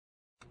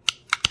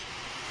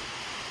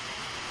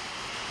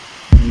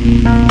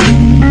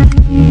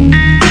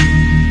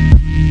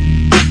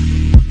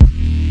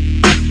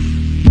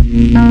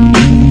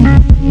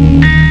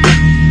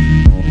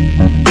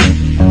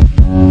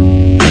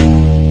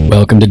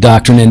Welcome to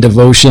Doctrine and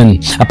Devotion,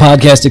 a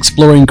podcast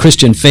exploring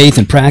Christian faith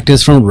and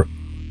practice from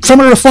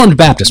a Reformed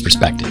Baptist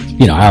perspective.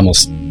 You know, I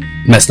almost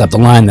messed up the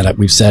line that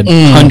we've said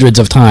hundreds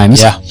of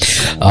times. Yeah.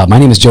 My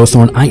name is Joe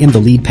Thorne. I am the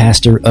lead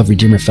pastor of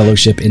Redeemer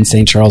Fellowship in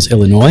St. Charles,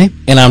 Illinois.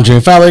 And I'm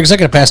Jimmy Fowler,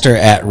 executive pastor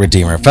at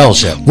Redeemer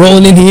Fellowship.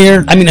 Rolling in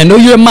here. I mean, I know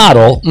you're a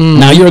model.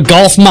 Now you're a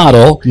golf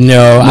model.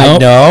 No, I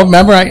know.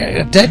 Remember,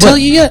 did I tell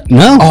you yet?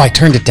 No. Oh, I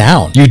turned it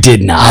down. You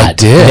did not. I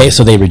did.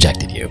 So they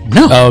rejected you.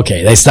 No.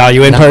 Okay. They saw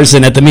you in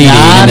person at the meeting,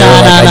 and they were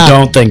like, I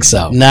don't think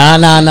so. Nah.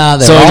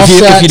 They're So all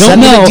set. if you don't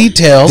Send me know, the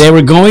details. they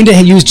were going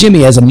to use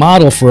Jimmy as a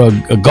model for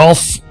a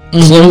golf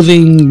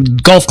clothing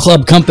golf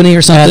club company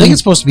or something. I think it's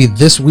supposed to be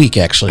this week,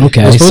 actually.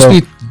 Okay, It's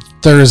supposed to be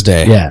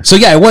Thursday. Yeah. So,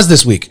 yeah, it was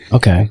this week.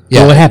 Okay. Yeah.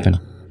 Well, what happened?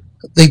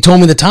 They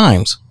told me the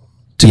times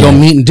to Yeah. go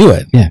meet and do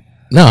it. Yeah.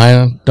 No, I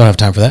don't have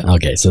time for that.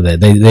 Okay, so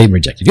they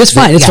rejected you. It's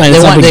fine. It's Yeah, fine.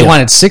 It's not a big They deal.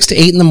 wanted 6 to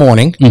 8 in the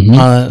morning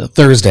on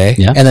Thursday,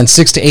 Yeah. and then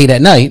 6 to 8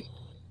 at night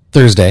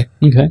Thursday.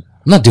 Okay. I'm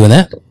not doing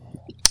that.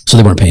 So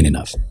they weren't paying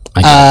enough.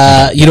 I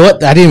get it. You know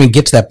what? I didn't even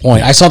get to that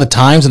point. I saw the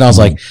times, and I was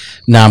like,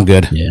 nah, I'm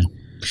good. Yeah.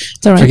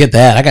 It's all right. Forget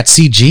that. I got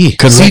CG.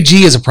 Could've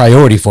CG is a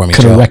priority for me,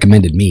 Could have Joe.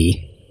 recommended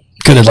me.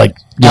 Could have I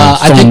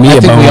thrown think me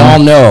a bone. we all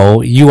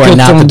know you are Could've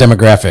not thrown- the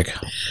demographic.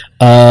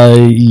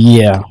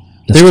 Yeah.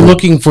 They were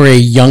looking for a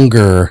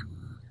younger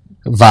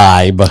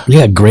vibe. You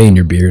got gray in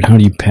your beard. How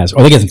do you pass?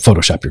 Oh, they get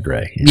Photoshop your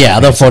gray. Yeah,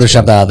 they'll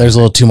Photoshop that out. There's a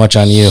little too much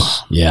on you.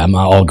 Yeah, I'm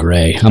all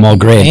gray. I'm all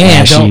gray and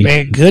Man,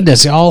 ashy.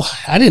 goodness, y'all.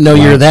 I didn't know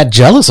you were that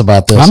jealous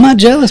about this. I'm not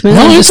jealous, man.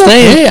 No, I'm it's just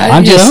saying. okay.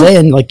 I'm just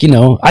saying,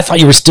 I thought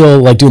you were still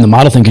like doing the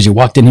model thing because you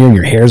walked in here and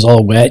your hair's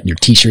all wet, and your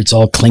t-shirt's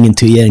all clinging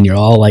to you, and you're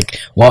all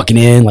like walking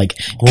in like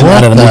coming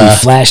out of the movie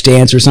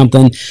Flashdance or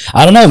something.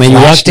 I don't know, man. You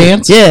walked in.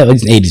 Flashdance? Yeah,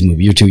 it's an '80s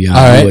movie. You're too young.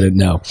 All right. You wouldn't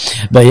know.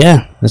 But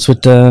yeah, that's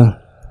what.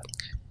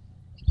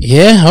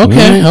 Yeah,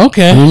 okay.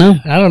 I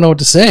I don't know what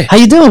to say. How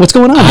you doing? What's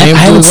going on? I am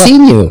haven't doing well.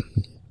 seen you.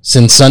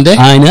 Since Sunday?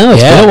 I know.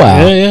 It's been a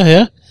while.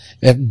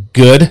 Yeah.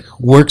 Good.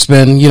 Work's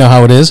been, you know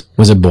how it is.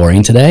 Was it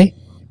boring today?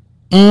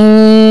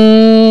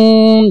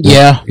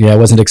 Yeah. Yeah, it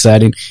wasn't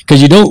exciting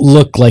because you don't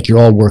look like you're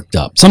all worked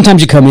up.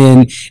 Sometimes you come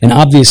in and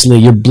obviously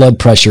your blood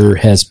pressure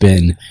has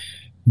been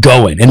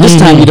going, and this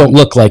time you don't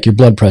look like your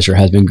blood pressure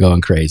has been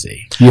going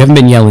crazy. You haven't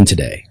been yelling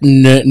today.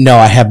 No,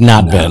 I have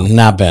not been.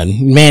 Not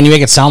been. Man, you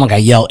make it sound like I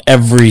yell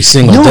every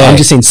single No, day. I'm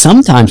just saying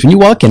sometimes when you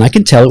walk in, I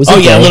can tell it was. Oh, a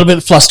yeah, day. a little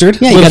bit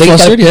flustered. Yeah, you gotta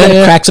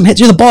crack some heads.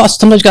 You're the boss.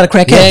 Sometimes you gotta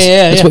crack heads.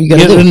 That's what you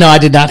gotta do. No, I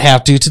did not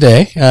have to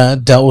today.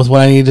 Dealt with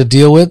what I needed to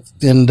deal with,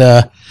 and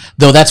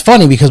though that's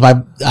funny because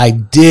I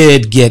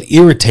did get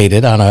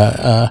irritated on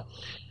a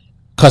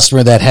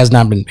customer that has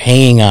not been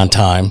paying on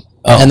time,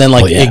 and then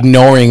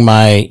ignoring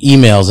my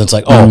emails. And it's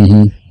like,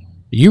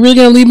 you really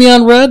gonna leave me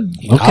on red?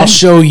 Okay. I'll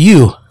show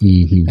you.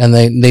 And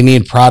they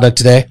need product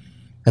today,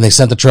 and they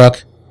sent the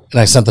truck,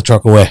 and I sent the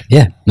truck away.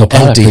 Yeah, no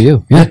product Empty. for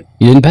you. Yeah,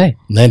 you didn't pay.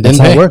 That's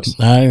how it works.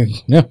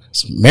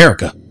 It's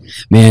America.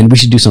 Man, we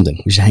should do something.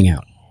 We should hang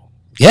out.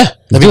 Yeah,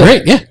 that'd be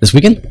great. Yeah, This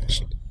weekend?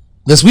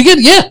 this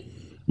weekend. Yeah.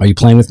 Are you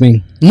playing with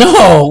me?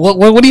 No.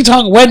 What are you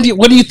talking?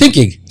 What are you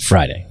thinking?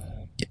 Friday.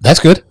 That's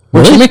good.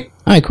 Works for me.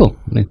 All right, cool.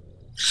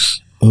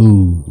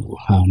 Ooh,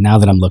 now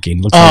that I'm looking,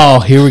 looks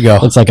Here we go.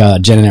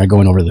 like Jen and I are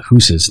going over to the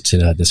Hooses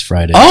this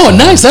Friday. Oh, So,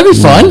 nice. That'd be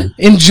fun.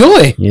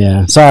 Enjoy.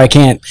 Yeah. Sorry, I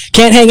can't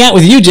hang out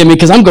with you, Jimmy,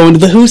 because I'm going to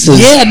the Hooses.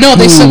 Yeah, no,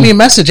 they sent me a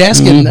message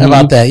asking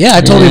about that. Yeah,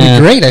 I told him it'd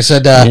be great. I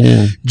said,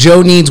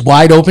 Joe needs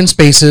wide open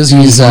spaces.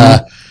 He's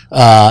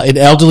an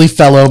elderly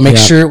fellow. Make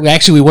sure.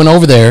 Actually, we went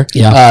over there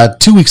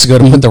 2 weeks ago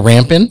to put the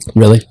ramp in.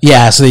 Really?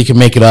 Yeah, so that you can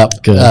make it up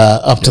Good.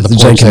 up to the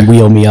Jen porch. can there.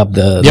 wheel me up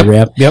the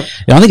ramp. Yep.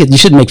 I don't think you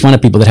shouldn't make fun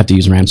of people that have to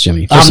use ramps,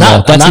 Jimmy. First of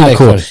all, that's not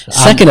cool.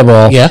 Second of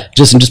all,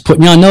 just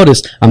putting you on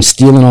notice, I'm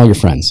stealing all your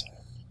friends.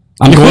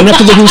 I'm going up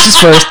to the Hooses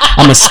first.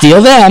 I'm going to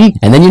steal them,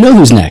 and then you know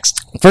who's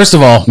next. First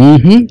of all,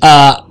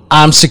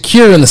 I'm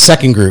secure in the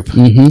second group.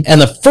 And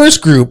the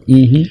first group,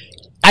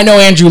 I know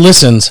Andrew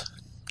listens.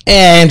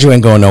 Andrew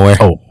ain't going nowhere.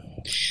 Oh.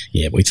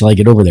 Yeah, wait till I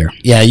get over there.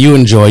 Yeah, you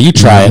enjoy. You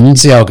try it.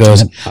 See how it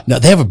goes. No,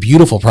 they have a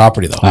beautiful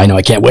property, though. I know.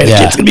 I can't wait.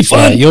 Yeah. It's going to be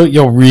fun. Yeah,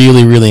 you'll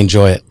really, really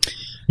enjoy it.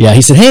 Yeah,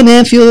 he said, hey,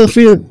 man, feel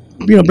free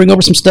to bring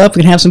over some stuff.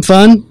 We can have some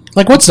fun.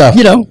 Like what stuff?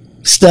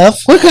 Stuff.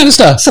 What kind of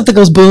stuff? Stuff that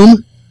goes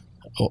boom.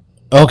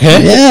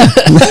 Okay. Yeah.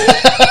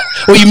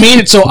 Well, you made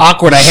it so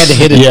awkward. I had to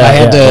hit it. I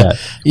had to.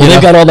 Well,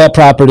 they've got all that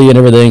property and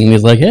everything. And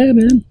he's like, hey,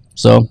 man.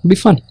 So it'll be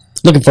fun.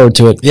 Looking forward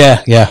to it.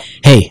 Yeah.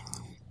 Hey,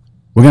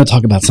 we're going to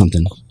talk about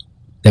something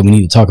that we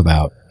need to talk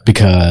about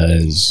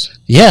because...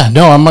 Yeah,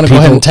 no, I'm going to go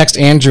ahead and text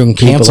Andrew and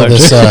cancel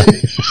this.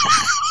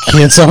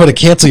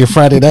 Cancel your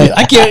Friday night.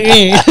 I can't.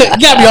 You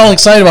got me all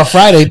excited about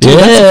Friday, too.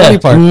 That's the funny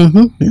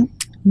part.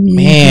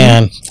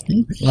 Man.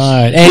 All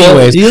right.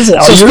 Anyways.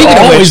 So you're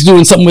always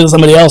doing something with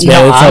somebody else,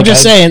 man. No, I'm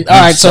just saying. All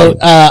right, so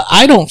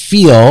I don't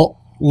feel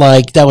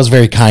like that was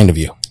very kind of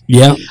you.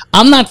 Yeah.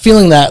 I'm not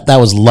feeling that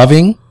was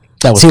loving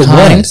That was See,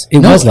 kind. It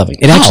was loving.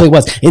 It actually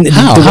was. And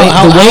How? The way,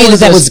 How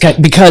that is was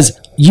kind, because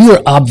you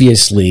are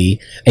obviously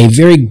a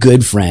very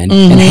good friend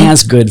and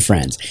has good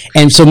friends,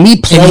 and so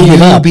me playing And it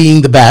you up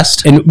being the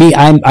best. and me,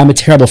 I'm a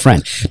terrible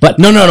friend. But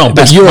No. but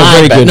Best, you're a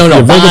very good. No, you're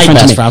a very good my friend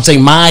to best me. friend. I'm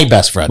saying my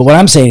best friend. But what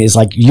I'm saying is,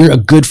 like, you're a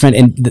good friend,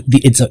 and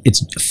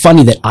it's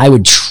funny that I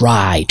would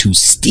try to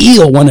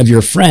steal one of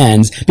your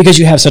friends because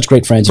you have such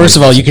great friends. First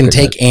of all, you can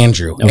take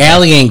Andrew. Okay.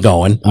 Allie ain't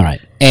going. All right.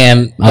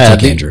 And I'll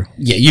take Andrew.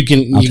 Yeah, you can.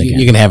 take Andrew.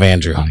 You can have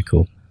Andrew. All right,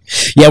 cool.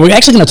 Yeah, we're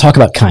actually going to talk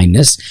about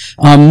kindness,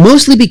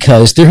 mostly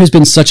because there has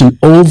been such an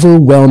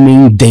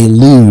overwhelming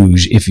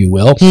deluge, if you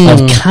will,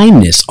 of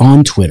kindness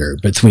on Twitter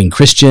between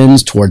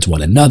Christians towards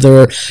one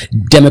another,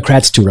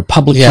 Democrats to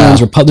Republicans.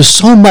 Yeah. There's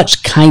so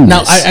much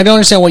kindness. Now, I don't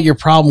understand what your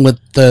problem with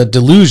the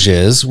deluge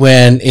is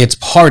when it's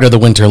part of the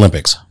Winter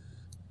Olympics.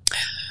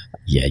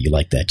 Yeah, you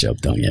like that joke,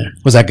 don't you?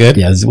 Was that good?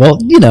 Yeah, well,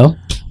 you know.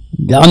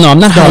 No, I'm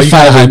not No, you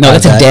gotta high-fiving. No, high-five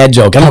that's a that. dad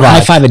joke. I'm Come not on.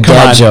 high-five a Come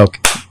dad on. joke.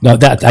 No,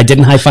 that I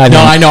didn't high-five No,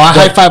 him. I know. I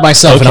high-five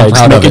myself, and I'm just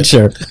proud of making it.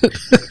 sure.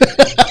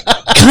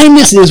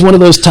 Kindness is one of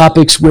those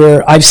topics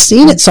where I've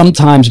seen it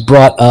sometimes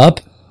brought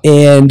up,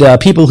 and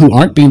people who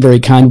aren't being very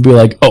kind will be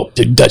like, "Oh,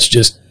 dude, that's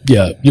just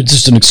you're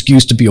just an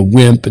excuse to be a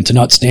wimp and to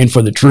not stand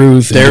for the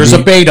truth." and There's to a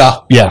be-"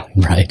 beta. Yeah,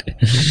 right.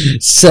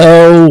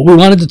 So we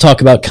wanted to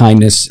talk about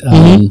kindness,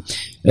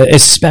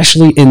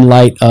 especially in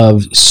light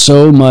of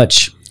so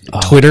much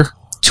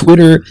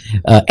Twitter,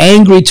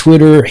 angry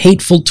Twitter,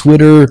 hateful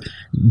Twitter,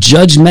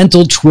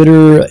 judgmental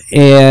Twitter,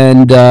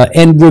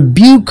 and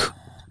rebuke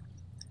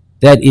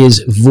that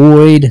is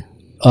void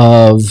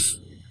of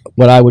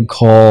what I would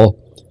call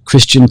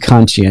Christian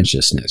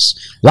conscientiousness.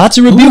 Lots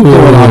of rebuke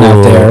going on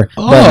out there,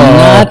 but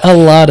not a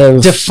lot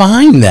of...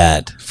 Define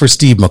that for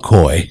Steve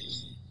McCoy.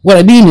 What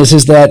I mean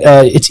is that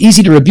it's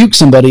easy to rebuke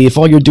somebody if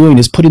all you're doing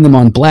is putting them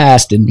on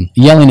blast and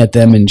yelling at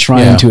them and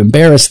trying to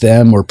embarrass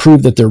them or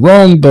prove that they're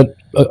wrong, but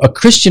a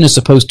Christian is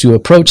supposed to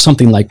approach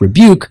something like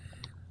rebuke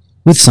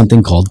with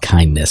something called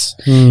kindness.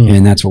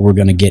 And that's what we're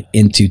going to get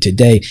into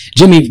today.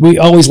 Jimmy, we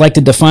always like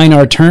to define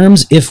our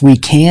terms. If we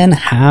can,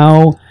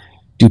 how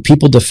do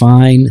people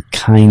define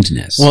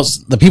kindness? Well,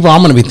 the people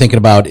I'm going to be thinking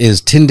about is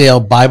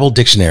Tyndale Bible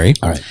Dictionary.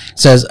 All right. It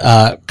says,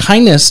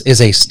 kindness is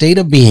a state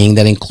of being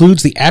that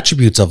includes the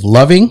attributes of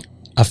loving,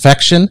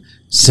 affection,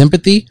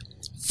 sympathy,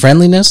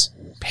 friendliness,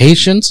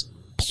 patience,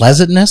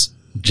 pleasantness,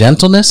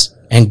 gentleness,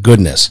 and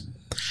goodness.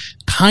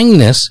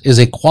 Kindness is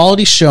a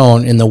quality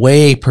shown in the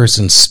way a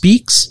person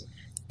speaks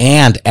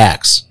and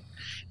acts.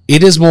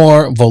 It is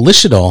more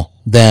volitional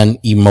than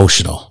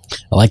emotional.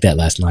 I like that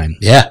last line.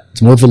 Yeah.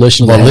 It's more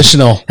volitional.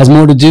 Volitional. Has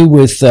more to do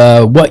with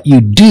what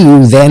you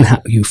do than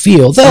how you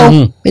feel,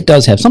 though it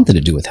does have something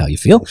to do with how you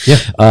feel. Yeah.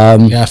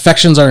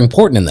 Affections are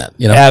important in that.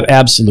 You know.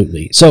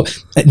 Absolutely. So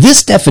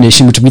this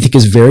definition, which we think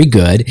is very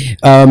good,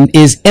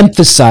 is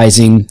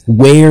emphasizing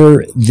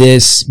where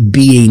this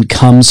being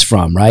comes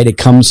from, right? It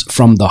comes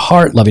from the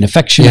heart, loving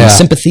affection, and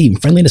sympathy,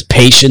 and friendliness.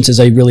 Patience is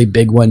a really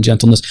big one,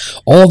 gentleness.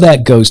 All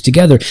that goes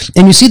together.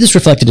 And you see this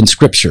reflected in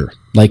Scripture,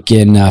 like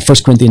in 1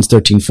 Corinthians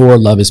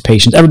 13:4, love is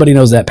patient. Everybody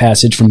knows that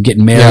passage from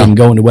getting married and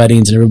going to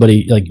weddings, and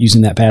everybody like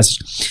using that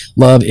passage.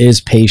 Love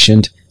is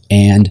patient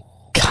and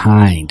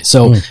kind.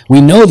 So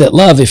we know that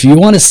love, if you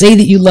want to say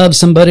that you love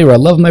somebody, or I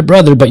love my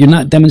brother, but you're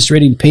not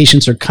demonstrating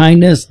patience or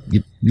kindness,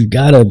 you've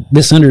got a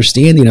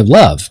misunderstanding of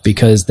love,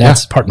 because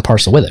that's part and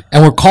parcel with it.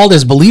 And we're called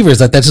as believers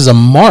that this is a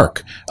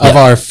mark of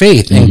our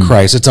faith in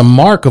Christ. It's a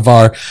mark of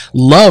our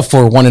love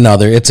for one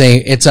another. It's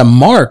a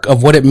mark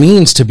of what it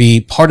means to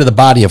be part of the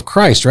body of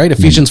Christ, right?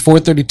 Ephesians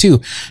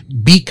 4:32.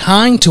 Be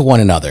kind to one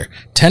another,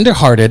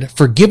 tenderhearted,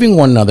 forgiving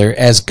one another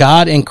as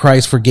God in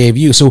Christ forgave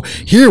you. So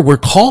here we're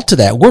called to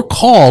that. We're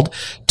called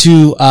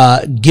to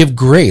give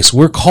grace.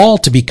 We're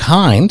called to be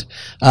kind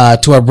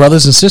to our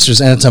brothers and sisters,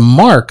 and it's a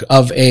mark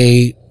of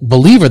a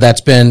believer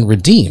that's been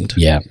redeemed.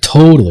 Yeah,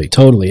 totally.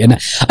 And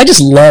I just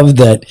love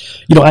that,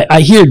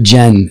 I hear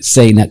Jen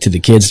saying that to the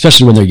kids,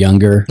 especially when they're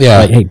younger. Yeah.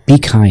 Right? Hey, be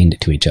kind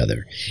to each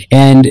other.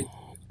 And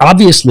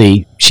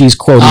obviously, she's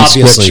quoting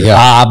Scripture.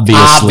 Yeah.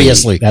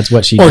 Obviously. That's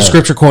what she Or does.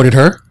 Scripture quoted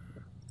her.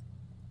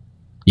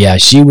 Yeah,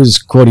 she was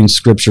quoting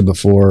Scripture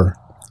before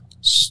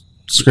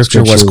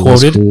Scripture was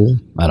quoted. Cool.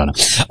 I don't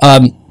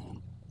know.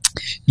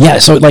 Yeah,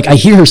 so like I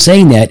hear her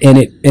saying that, and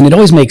it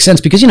always makes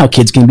sense, because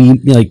kids can be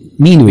like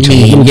mean to each other,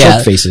 little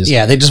jerk faces.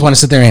 Yeah, they just want to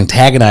sit there and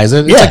antagonize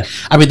it.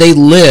 It's like, they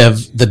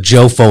live the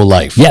Jofo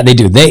life. Yeah, they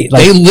do. They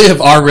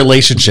live our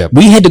relationship.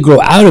 We had to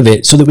grow out of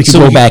it so that we could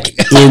go back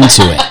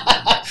into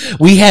it.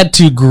 We had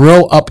to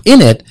grow up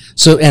in it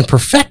and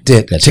perfect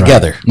it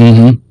together.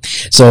 Right.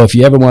 So if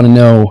you ever want to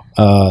know,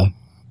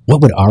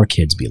 what would our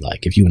kids be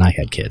like if you and I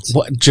had kids?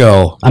 What,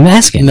 Joe? I'm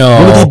asking. No.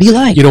 What would they be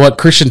like? You know what?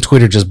 Christian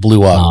Twitter just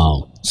blew up.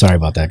 Oh, sorry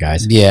about that,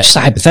 guys. Yeah. Just a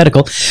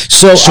hypothetical.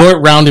 So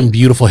short, round, and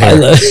beautiful hair.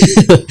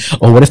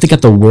 Oh, what if they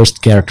got the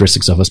worst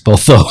characteristics of us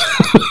both, though?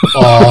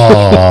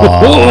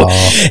 Oh.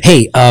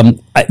 Hey,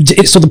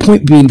 so the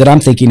point being that I'm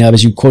thinking of,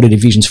 as you quoted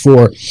Ephesians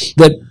 4,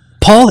 that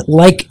Paul,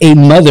 like a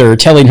mother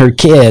telling her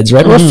kids,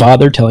 right, or a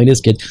father telling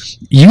his kids,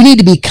 you need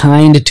to be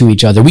kind to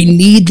each other. We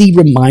need the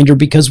reminder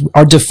because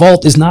our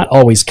default is not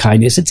always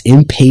kindness. It's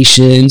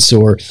impatience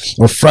or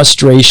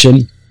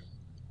frustration.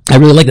 I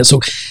really like that.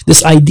 So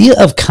this idea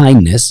of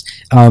kindness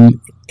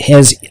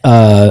has,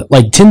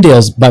 like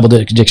Tyndale's Bible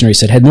Dictionary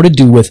said, had more to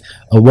do with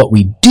what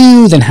we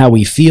do than how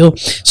we feel.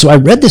 So I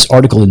read this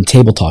article in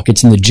Table Talk.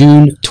 It's in the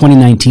June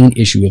 2019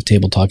 issue of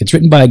Table Talk. It's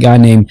written by a guy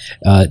named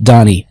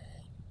Donnie.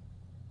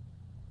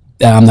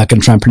 I'm not going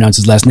to try and pronounce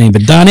his last name,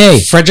 but Donnie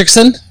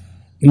Fredrickson?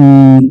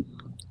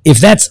 If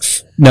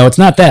that's... No, it's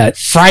not that.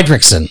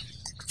 Friedrichsen.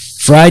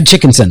 Fried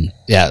Chickenson.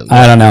 Yeah.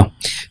 I don't know.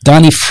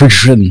 Donnie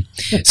Friedrichsen.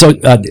 So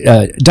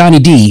Donnie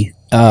D.,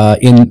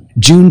 in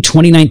June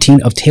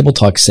 2019 of Table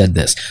Talk said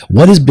this: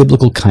 what is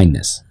biblical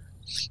kindness?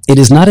 It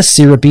is not a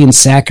syrupy and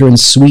saccharine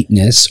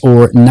sweetness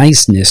or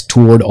niceness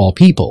toward all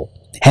people.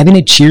 Having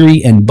a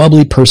cheery and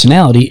bubbly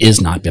personality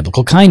is not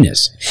biblical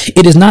kindness.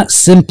 It is not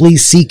simply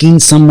seeking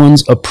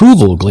someone's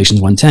approval, Galatians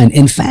 1:10.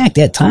 In fact,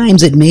 at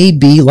times it may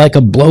be like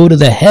a blow to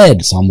the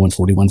head, Psalm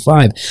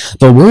 141:5.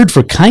 The word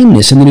for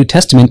kindness in the New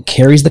Testament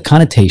carries the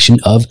connotation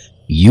of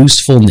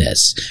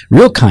usefulness.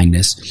 Real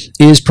kindness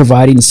is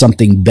providing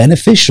something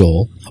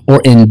beneficial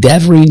or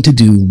endeavoring to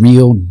do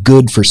real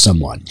good for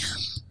someone.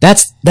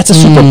 That's a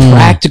super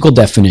practical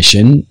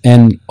definition,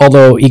 and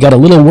although he got a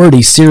little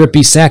wordy,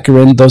 syrupy,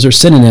 saccharine, those are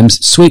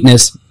synonyms.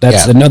 Sweetness,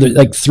 that's another,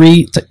 like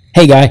three.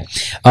 Hey, guy,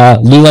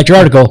 Lou liked your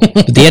article,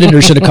 but the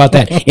editor should have caught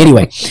that.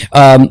 Anyway,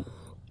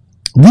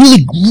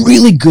 really,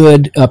 really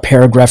good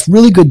paragraph,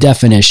 really good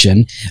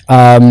definition,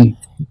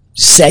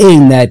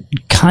 saying that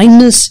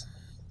kindness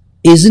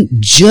isn't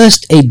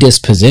just a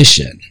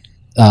disposition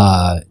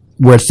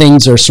where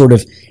things are sort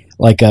of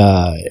like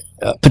a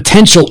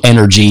potential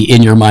energy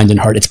in your mind and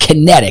heart. It's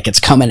kinetic. It's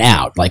coming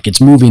out. Like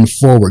it's moving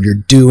forward.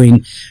 You're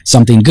doing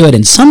something good.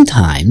 And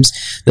sometimes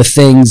the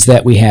things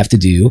that we have to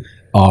do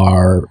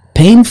are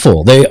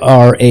painful. They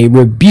are a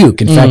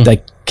rebuke. In fact,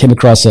 I came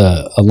across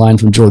a line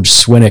from George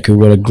Swinnock, who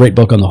wrote a great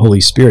book on the Holy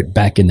Spirit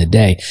back in the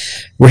day,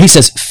 where he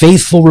says,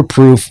 faithful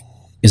reproof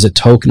is a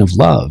token of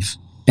love,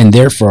 and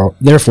therefore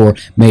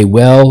may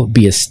well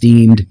be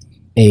esteemed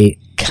a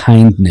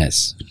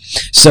kindness.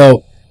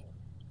 So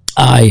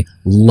I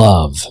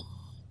love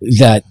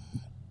that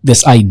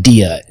this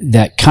idea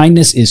that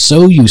kindness is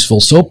so useful,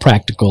 so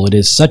practical. It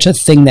is such a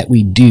thing that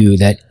we do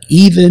that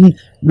even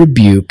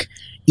rebuke,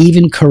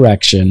 even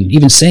correction,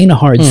 even saying a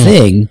hard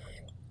thing,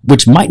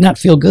 which might not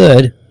feel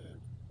good,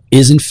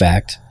 is in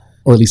fact,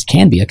 or at least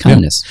can be, a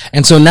kindness. Yeah.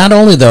 And so not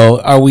only though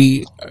are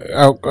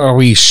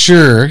we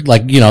sure,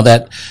 like, you know,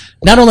 that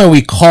not only are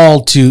we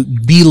called to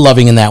be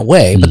loving in that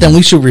way, but then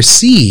we should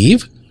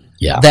receive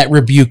that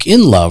rebuke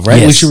in love, right?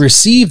 Yes. We should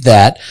receive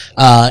that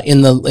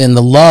in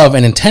the love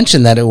and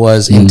intention that it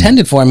was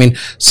intended for. I mean,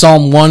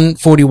 Psalm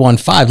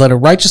 141:5, let a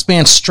righteous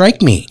man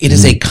strike me. It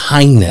is a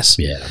kindness.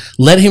 Yeah.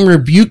 Let him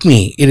rebuke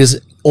me. It is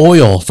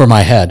oil for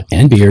my head.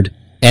 And beard.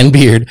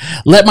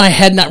 Let my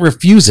head not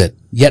refuse it.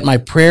 Yet my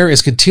prayer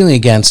is continually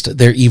against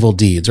their evil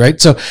deeds, right?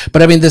 So,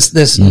 but I mean,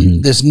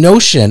 this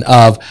notion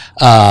of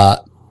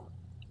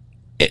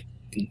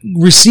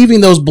receiving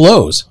those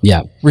blows,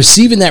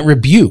 receiving that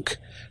rebuke,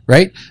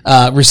 right?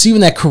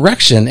 Receiving that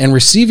correction and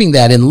receiving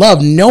that in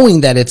love,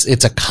 knowing that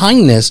it's a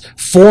kindness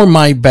for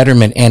my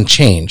betterment and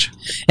change.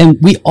 And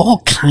we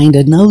all kind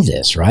of know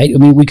this, right? I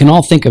mean, we can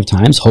all think of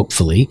times,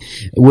 hopefully,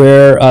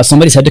 where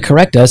somebody's had to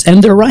correct us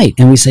and they're right.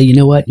 And we say, you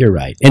know what, you're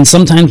right. And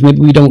sometimes maybe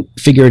we don't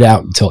figure it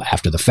out until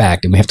after the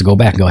fact. And we have to go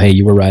back and go, hey,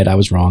 you were right. I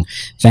was wrong.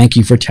 Thank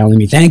you for telling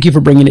me. Thank you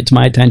for bringing it to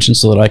my attention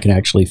so that I can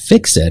actually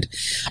fix it.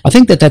 I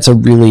think that that's a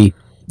really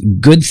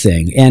good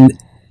thing. And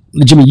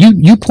Jimmy,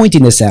 you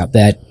pointing this out,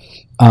 that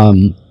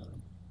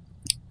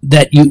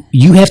that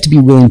you have to be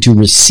willing to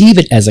receive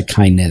it as a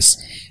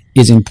kindness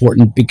is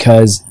important,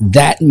 because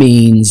that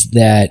means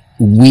that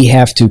we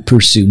have to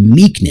pursue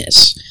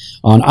meekness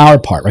on our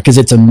part, right? Because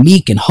it's a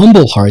meek and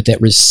humble heart that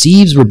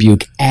receives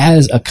rebuke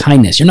as a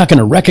kindness. You're not going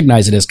to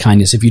recognize it as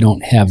kindness if you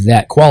don't have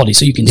that quality.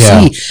 So you can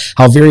see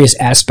how various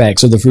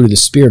aspects of the fruit of the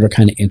Spirit are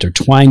kind of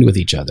intertwined with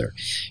each other.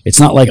 It's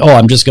not like, oh,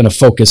 I'm just going to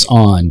focus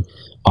on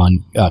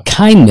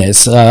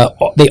kindness.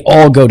 They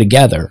all go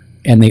together,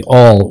 and they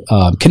all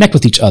connect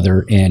with each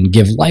other and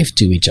give life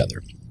to each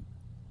other.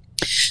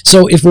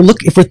 So if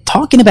we're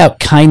talking about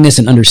kindness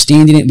and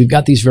understanding it, we've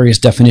got these various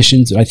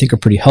definitions that I think are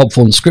pretty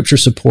helpful, and Scripture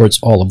supports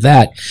all of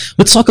that.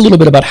 Let's talk a little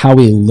bit about how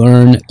we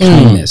learn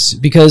kindness,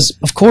 because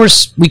of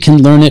course we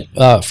can learn it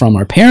from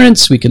our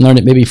parents, we can learn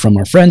it maybe from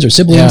our friends or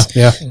siblings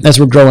as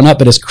we're growing up,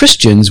 but as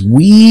Christians,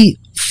 we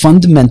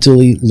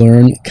fundamentally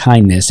learn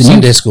kindness. And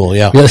Sunday school,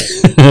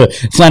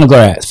 flannel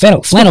graph.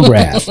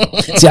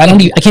 See, I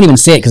can't even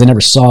say it because I never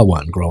saw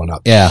one growing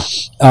up. Yeah.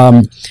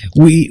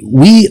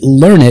 We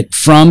learn it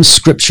from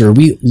Scripture.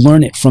 We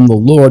learn it from the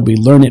Lord. We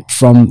learn it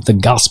from the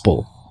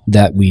gospel.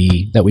 that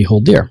we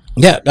hold dear.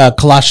 Yeah,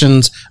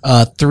 Colossians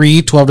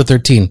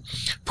 3:12-13.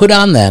 Put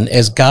on then,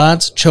 as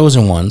God's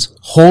chosen ones,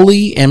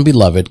 holy and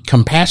beloved,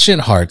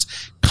 compassionate hearts,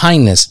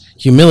 kindness,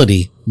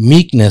 humility,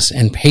 meekness,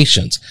 and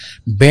patience,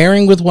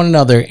 bearing with one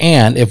another,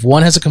 and if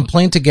one has a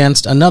complaint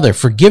against another,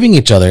 forgiving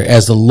each other,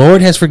 as the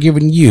Lord has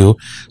forgiven you,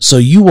 so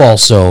you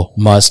also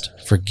must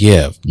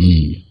forgive.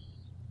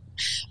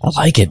 I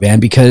like it, man,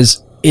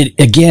 because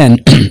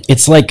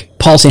it's like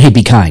Paul saying, hey,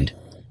 be kind.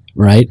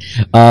 Right?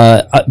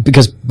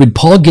 Because when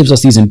Paul gives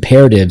us these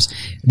imperatives,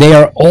 they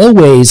are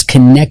always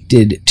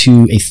connected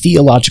to a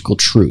theological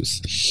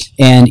truth.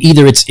 And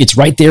either it's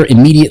right there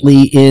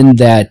immediately in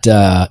that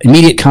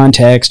immediate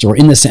context or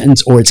in the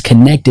sentence, or it's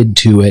connected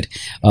to it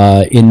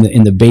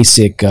in the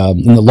basic,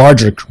 in the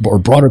larger or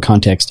broader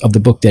context of the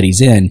book that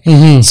he's in.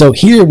 Mm-hmm. So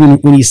here,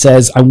 when he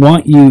says, I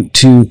want you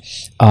to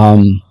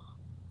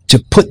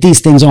put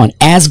these things on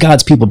as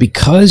God's people,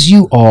 because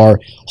you are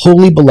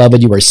holy,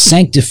 beloved, you are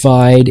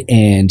sanctified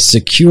and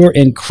secure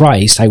in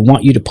Christ. I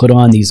want you to put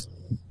on these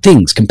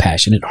things: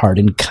 compassionate heart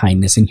and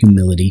kindness and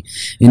humility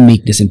and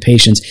meekness and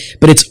patience.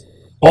 But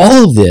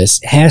all of this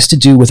has to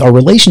do with our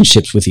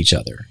relationships with each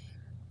other,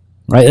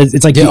 right?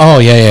 It's like the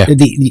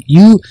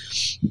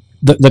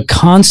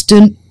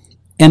constant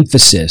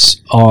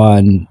emphasis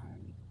on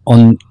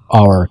the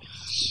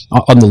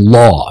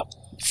law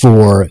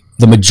for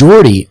the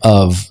majority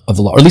of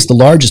the law, or at least the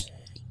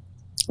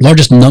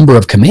largest number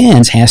of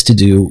commands, has to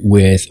do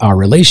with our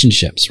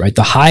relationships, right?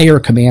 The higher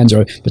commands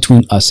are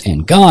between us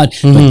and God,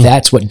 but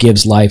that's what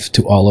gives life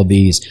to all of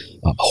these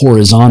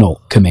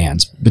horizontal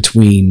commands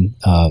between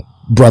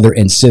brother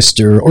and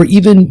sister, or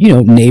even,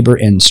 neighbor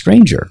and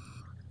stranger.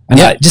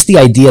 And just the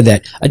idea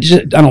that, I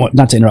don't want,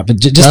 not to interrupt, but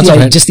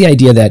just the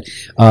idea that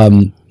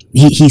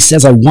he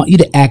says, I want you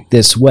to act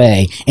this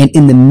way. And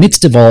in the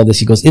midst of all of this,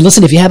 he goes, hey,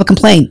 listen, if you have a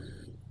complaint,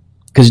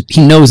 because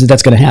he knows that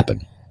that's going to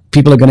happen.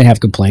 People are going to have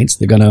complaints.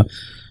 They're going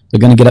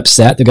to get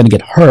upset. They're going to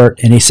get hurt.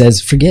 And he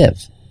says,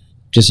 forgive,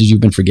 just as you've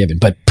been forgiven.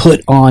 But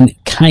put on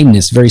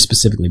kindness, very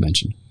specifically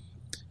mentioned.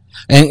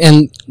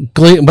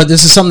 But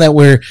this is something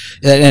that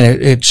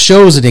it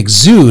shows, it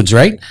exudes,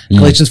 right? Mm-hmm.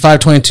 Galatians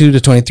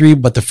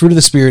 5:22-23. But the fruit of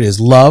the Spirit is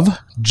love,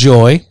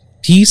 joy,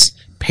 peace,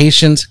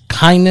 patience,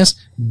 kindness,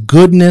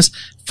 goodness,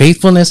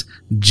 faithfulness,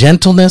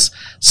 gentleness,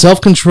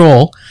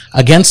 self-control.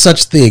 Against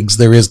such things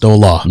there is no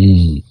law.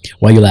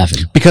 Why are you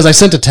laughing? Because I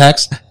sent a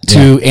text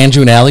to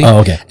Andrew and Allie. Oh,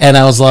 okay. And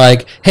I was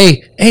like,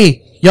 hey,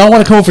 y'all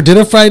want to come over for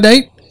dinner Friday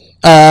night?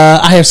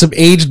 I have some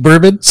aged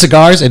bourbon,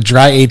 cigars, and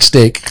dry aged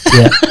steak.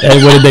 Yeah.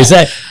 And what did they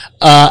say?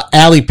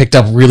 Allie picked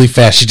up really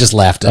fast. She just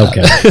laughed.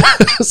 Okay.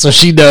 So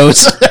she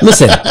knows.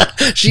 Listen,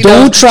 she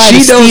knows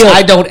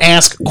I don't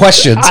ask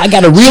questions. I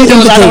got a real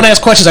invitation. I don't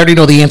ask questions. I already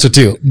know the answer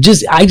to.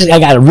 I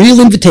got a real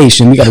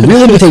invitation. We got a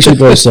real invitation to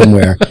go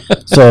somewhere.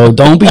 So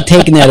don't be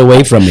taking that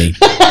away from me.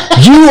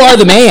 You are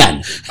the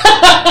man.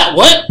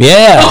 What?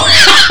 Yeah.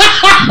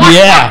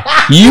 Yeah.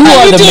 You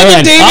are the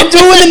man. I'm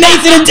doing the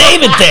Nathan and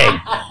David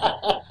thing.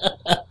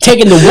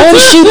 Taking the one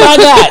sheep I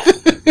got.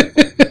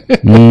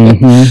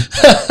 Mm-hmm.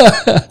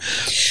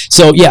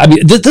 So yeah, I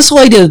mean, this whole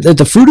idea that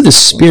the fruit of the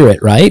Spirit,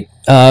 right?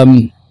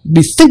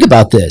 Think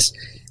about this.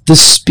 The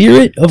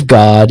Spirit of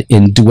God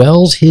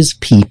indwells His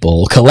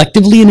people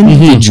collectively and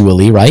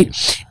individually, right?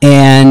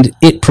 And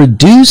He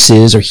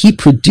produces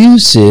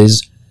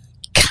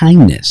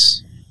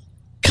kindness.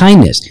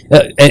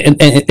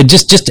 And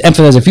just to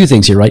emphasize a few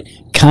things here, right?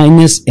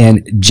 Kindness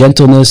and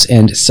gentleness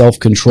and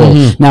self-control.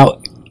 Mm-hmm.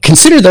 Now,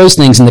 consider those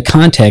things in the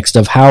context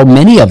of how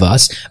many of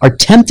us are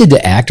tempted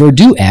to act or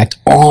do act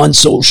on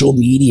social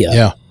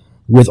media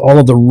with all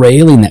of the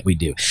railing that we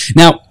do.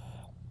 Now,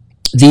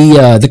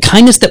 the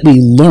kindness that we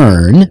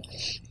learn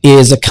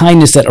is a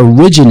kindness that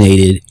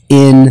originated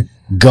in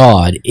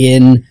God,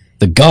 in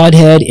the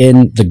Godhead,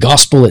 in the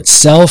gospel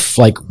itself.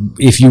 Like,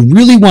 if you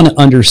really want to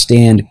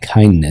understand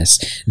kindness,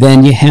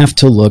 then you have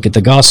to look at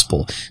the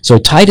gospel. So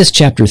Titus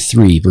chapter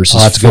 3,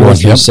 verses 4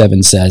 through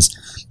 7 says,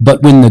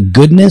 "But when the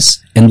goodness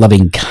and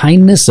loving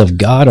kindness of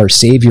God our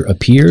Savior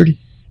appeared,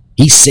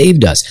 He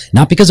saved us,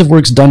 not because of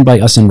works done by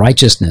us in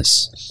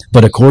righteousness,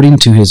 but according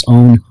to His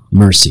own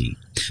mercy,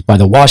 by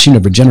the washing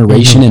of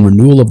regeneration and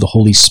renewal of the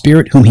Holy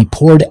Spirit, whom He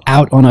poured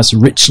out on us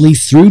richly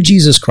through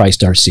Jesus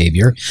Christ our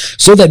Savior,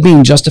 so that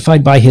being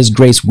justified by His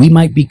grace, we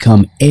might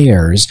become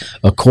heirs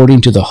according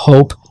to the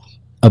hope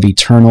of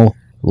eternal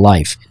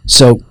life."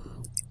 So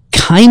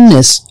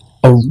kindness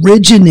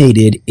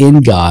originated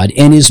in God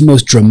and is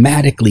most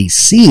dramatically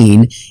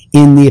seen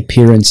in the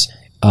appearance,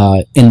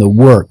 in the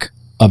work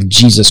of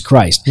Jesus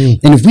Christ. And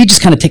if we just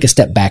kind of take a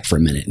step back for a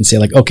minute and say,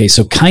 like, okay,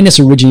 so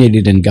kindness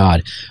originated in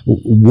God.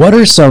 What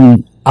are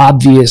some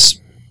obvious,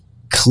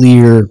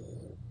 clear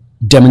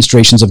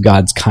demonstrations of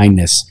God's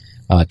kindness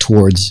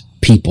towards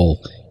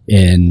people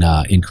in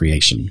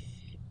creation?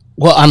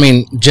 Well, I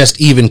mean,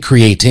 just even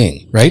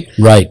creating, right?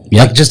 Right.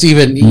 Yeah. Like just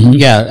even,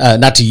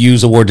 not to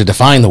use a word to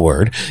define the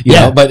word, you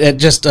know, but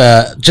just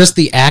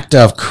the act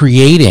of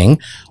creating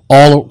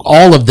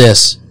all of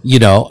this,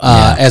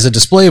 as a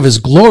display of his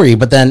glory,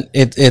 but then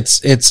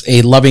it's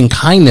a loving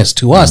kindness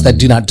to us that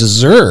do not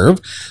deserve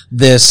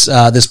this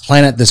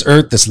planet, this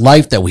earth, this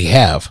life that we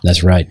have.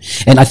 That's right.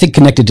 And I think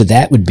connected to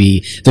that would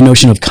be the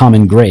notion of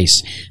common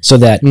grace, so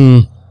that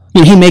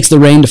he makes the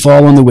rain to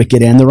fall on the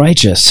wicked and the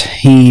righteous.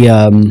 He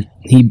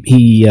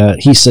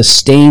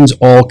sustains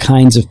all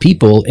kinds of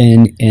people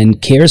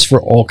and cares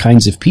for all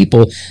kinds of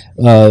people,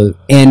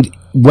 and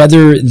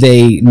whether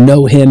they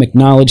know him,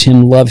 acknowledge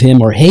him, love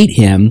him, or hate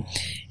him,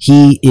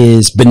 he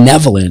is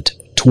benevolent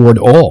toward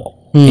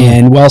all.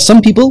 And while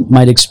some people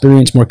might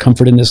experience more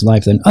comfort in this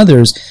life than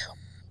others,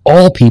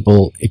 all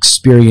people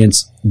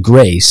experience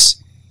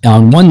grace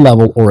on one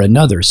level or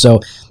another.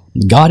 So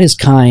God is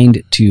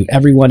kind to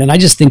everyone. And I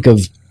just think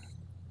of,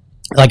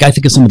 I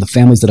think of some of the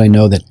families that I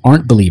know that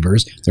aren't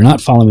believers. They're not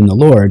following the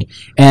Lord,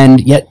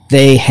 and yet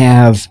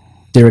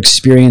they're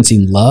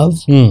experiencing love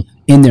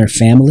in their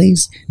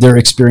families. They're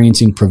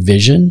experiencing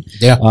provision.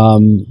 Yeah.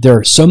 There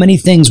are so many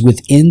things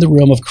within the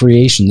realm of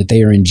creation that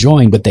they are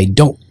enjoying, but they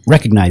don't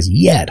recognize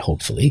yet,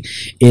 hopefully,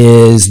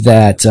 is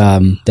that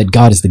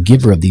God is the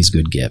giver of these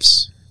good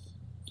gifts.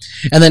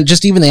 And then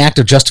just even the act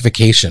of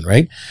justification,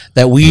 right?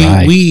 That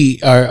we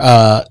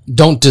are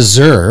don't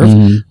deserve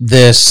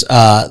this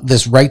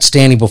right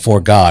standing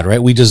before God,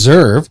 right? We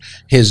deserve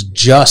his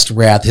just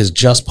wrath, his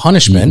just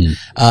punishment,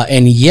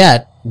 and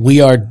yet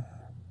we're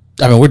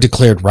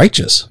declared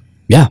righteous.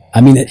 Yeah,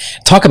 I mean,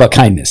 talk about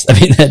kindness. I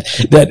mean,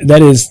 that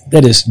is.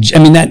 I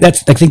mean,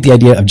 that's. I think the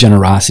idea of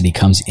generosity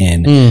comes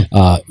in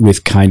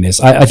with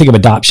kindness. I think of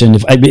adoption.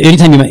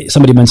 Anytime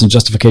somebody mentions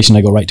justification,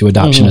 I go right to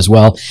adoption as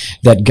well.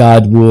 That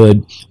God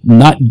would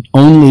not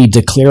only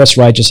declare us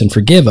righteous and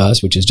forgive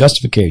us, which is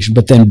justification,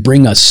 but then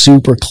bring us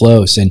super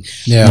close and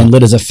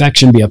let his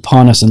affection be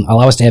upon us and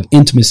allow us to have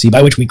intimacy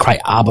by which we cry,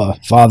 Abba,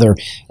 Father.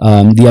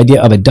 The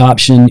idea of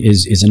adoption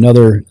is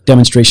another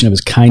demonstration of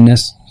his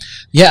kindness.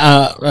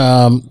 Yeah,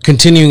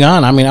 continuing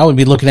on, I mean, I would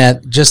be looking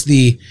at just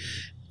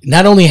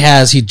not only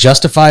has he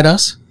justified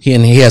us, he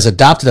has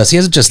adopted us, he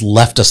hasn't just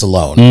left us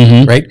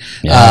alone, right?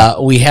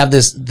 Yeah. We have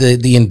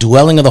the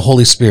indwelling of the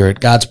Holy Spirit,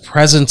 God's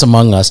presence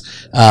among us,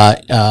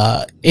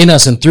 in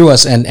us and through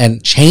us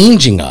and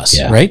changing us,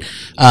 right?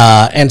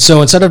 And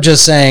so instead of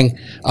just saying,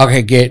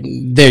 okay, get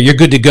there, you're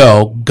good to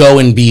go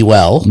and be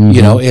well,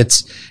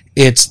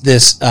 it's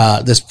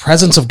this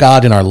presence of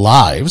God in our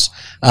lives,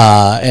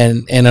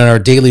 and in our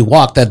daily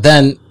walk that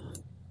then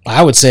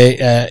I would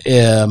say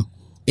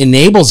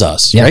enables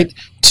us, right,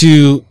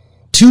 to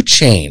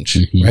change,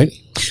 right?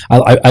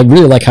 I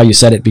really like how you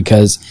said it,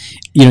 because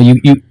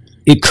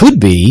it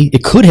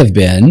could have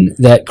been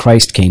that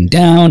Christ came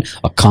down,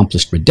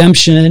 accomplished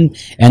redemption,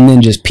 and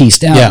then just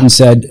peaced out and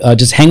said,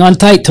 just hang on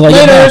tight till I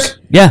get back.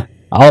 Yeah.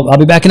 I'll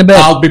be back in a bit.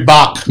 I'll be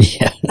back.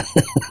 Yeah.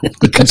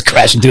 He comes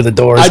crashing through the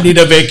doors. I need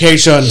a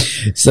vacation.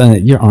 So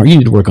you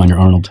need to work on your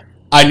Arnold.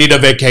 I need a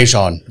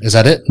vacation. Is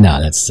that it? No,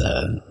 that's...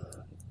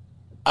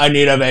 I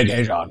need a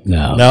vacation.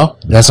 No?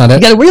 That's not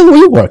it?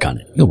 You'll work on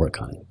it. You'll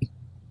work on it.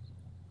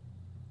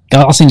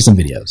 I'll send you some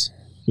videos.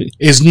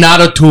 Is not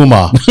a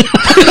tumor.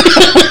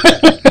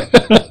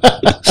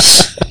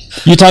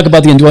 You talk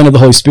about the indwelling of the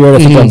Holy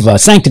Spirit. I think of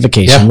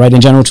sanctification, right,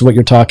 in general, to what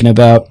you're talking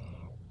about.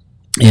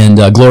 And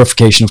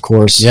glorification, of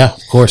course. Yeah,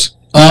 of course.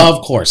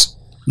 Of course.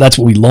 That's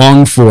what we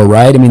long for,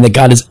 right? I mean, that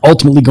God is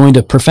ultimately going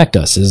to perfect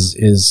us is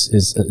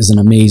an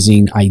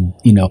amazing,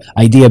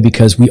 idea,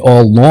 because we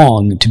all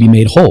long to be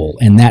made whole,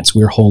 and that's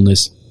where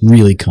wholeness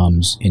really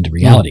comes into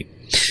reality.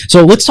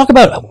 So let's talk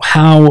about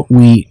how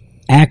we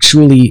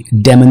actually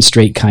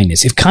demonstrate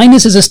kindness. If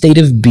kindness is a state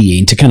of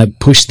being, to kind of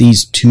push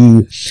these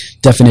two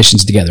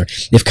definitions together,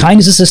 if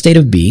kindness is a state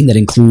of being that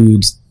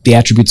includes the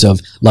attributes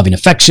of loving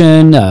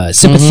affection,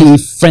 sympathy,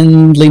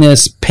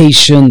 friendliness,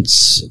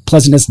 patience,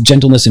 pleasantness,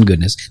 gentleness, and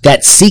goodness,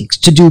 that seeks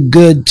to do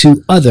good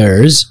to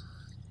others,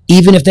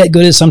 even if that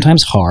good is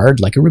sometimes hard,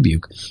 like a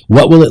rebuke,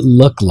 what will it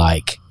look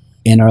like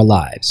in our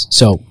lives?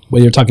 So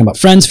whether you're talking about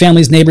friends,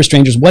 families, neighbors,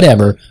 strangers,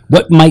 whatever,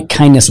 what might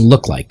kindness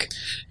look like?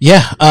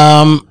 Yeah.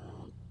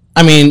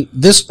 I mean,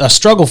 a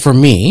struggle for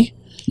me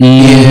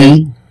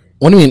is,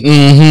 what do you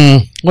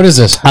mean? What is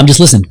this? I'm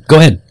just listening. Go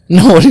ahead.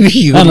 No, what do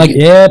you? I'm like,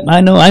 yeah,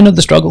 I know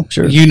the struggle.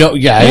 Sure.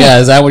 Yeah.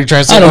 Is that what you're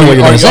trying to say? I don't know what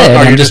you're going to say.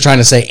 Or you're just trying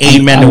to say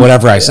amen to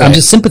whatever I say? I'm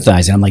just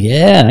sympathizing. I'm like,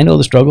 yeah, I know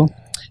the struggle.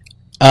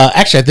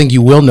 Actually, I think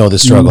you will know the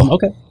struggle.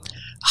 Okay.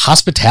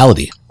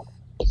 Hospitality.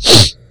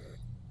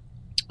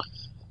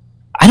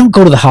 I don't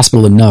go to the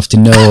hospital enough to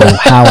know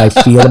how I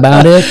feel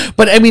about it.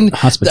 But I mean,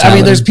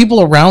 there's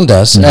people around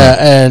us,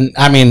 and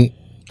I mean,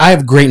 I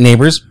have great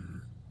neighbors,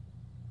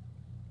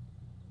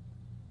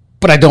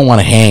 but I don't want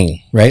to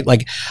hang, right?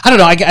 Like, I don't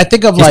know. I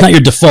think of, like, it's not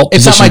your default.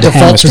 It's not my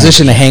default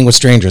position to hang with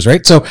strangers,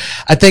 right? So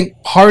I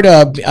think part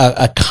of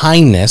a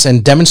kindness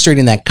and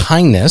demonstrating that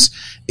kindness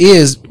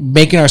is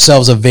making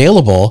ourselves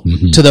available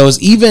to those,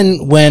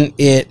 even when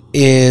it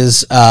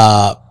is.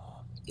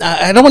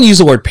 I don't want to use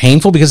the word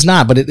painful, because it's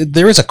not, but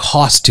there is a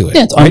cost to it.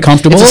 Yeah, it's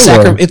uncomfortable.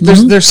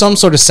 It's there's some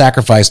sort of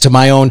sacrifice to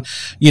my own,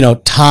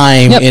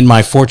 time in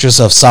my fortress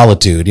of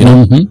solitude.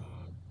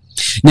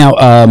 Now,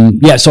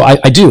 so I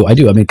do. I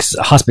mean, 'cause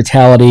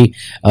hospitality,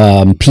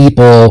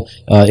 people,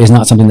 is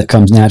not something that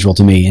comes natural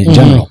to me in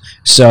general.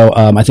 So,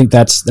 I think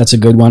that's a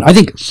good one. I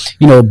think,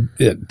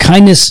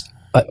 kindness,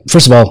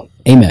 first of all,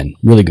 amen.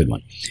 Really good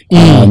one.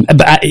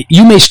 But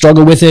you may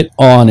struggle with it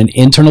on an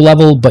internal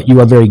level, but you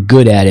are very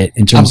good at it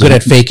in terms I'm good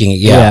of at faking it.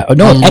 Yeah.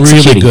 No, I'm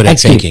really good at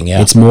faking.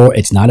 Yeah.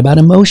 It's not about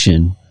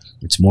emotion.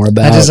 It's more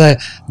about that is a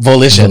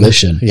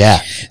volition.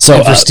 Yeah. So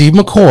and for Steve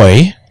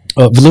McCoy,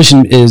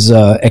 volition is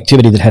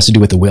activity that has to do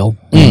with the will.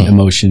 And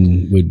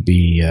emotion would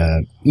be.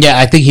 Yeah,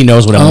 I think he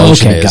knows what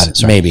emotion is. Got it.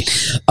 Sorry. Maybe.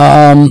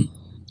 All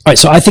right,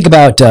 so I think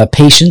about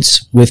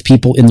patience with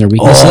people in their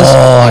weaknesses.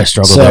 Oh, I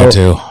struggle there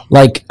too.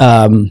 Like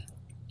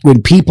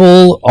when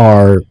people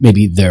are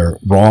maybe they're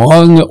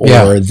wrong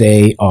or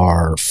they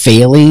are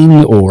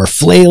failing or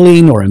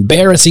flailing or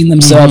embarrassing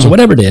themselves or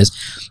whatever it is,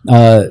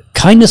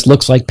 kindness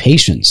looks like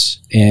patience.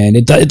 And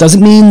it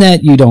doesn't mean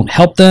that you don't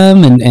help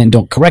them and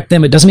don't correct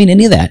them. It doesn't mean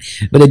any of that.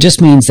 But it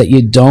just means that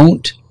you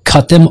don't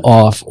cut them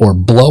off or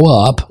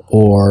blow up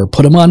or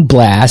put them on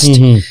blast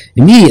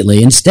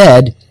immediately.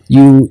 Instead,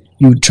 you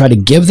try to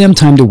give them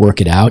time to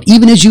work it out,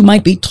 even as you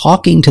might be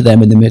talking to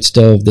them in the midst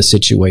of the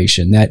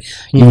situation, that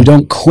you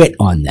don't quit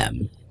on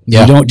them.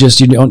 Yeah. You don't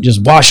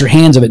just wash your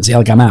hands of it and say,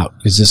 like, I'm out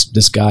because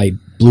this guy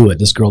blew it.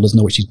 This girl doesn't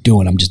know what she's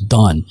doing. I'm just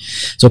done.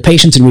 So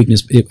patience and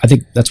weakness, I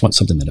think that's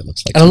something that it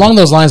looks like. And along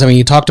those lines, I mean,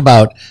 you talked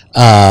about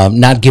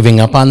not giving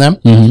up on them.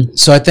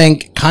 So I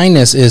think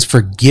kindness is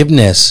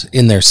forgiveness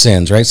in their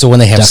sins, right? So when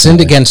they have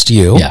sinned against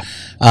you,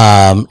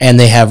 and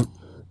they have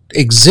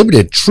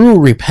exhibited true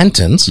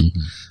repentance,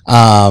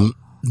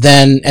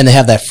 then, and they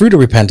have that fruit of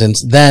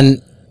repentance,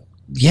 then,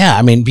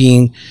 I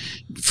mean,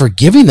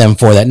 forgiving them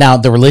for that. Now,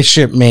 the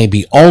relationship may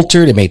be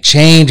altered, it may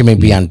change, it may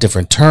be on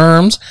different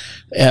terms,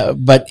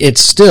 but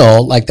it's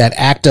still like that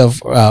act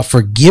of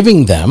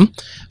forgiving them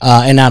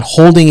and not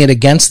holding it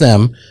against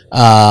them.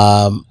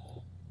 But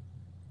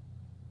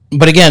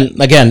again,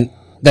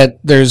 that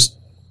there's,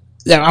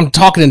 I'm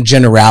talking in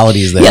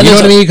generalities there. You know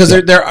what I mean? Because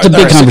it's a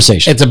big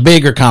conversation. It's a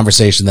bigger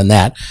conversation than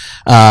that.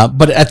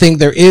 But I think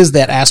there is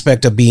that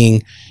aspect of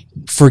being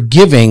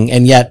forgiving,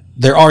 and yet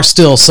there are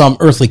still some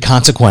earthly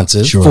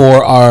consequences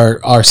for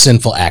our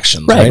sinful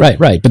actions.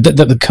 Right. But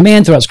the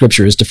command throughout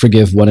Scripture is to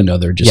forgive one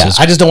another.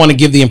 I just don't want to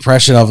give the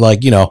impression of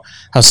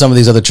how some of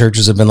these other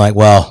churches have been like,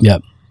 well,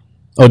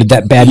 oh, did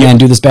that bad man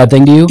do this bad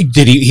thing to you?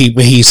 Did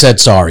he said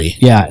sorry?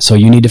 Yeah, so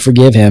you need to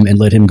forgive him and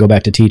let him go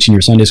back to teaching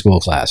your Sunday school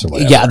class or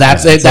whatever. Yeah,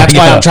 that's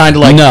why I'm trying to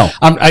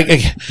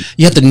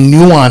you have to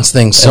nuance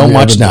things so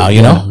much now,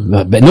 you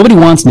know. But nobody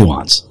wants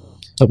nuance.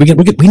 But we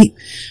need.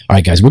 All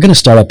right, guys, we're going to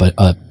start up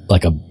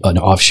an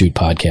offshoot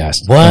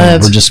podcast.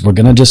 What? We're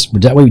gonna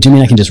that way Jimmy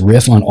and I can just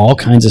riff on all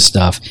kinds of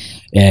stuff,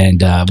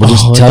 and we'll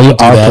just tell you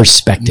our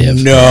perspective.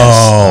 No.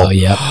 Yes. Oh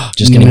yeah.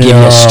 Just gonna give you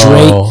a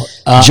straight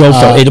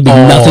Jofo. It'll be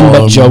nothing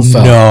but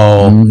Jofo.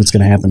 No, it's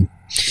gonna happen.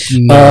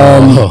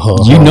 No.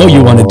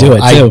 You want to do it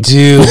too. I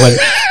do, but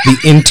the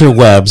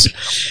interwebs.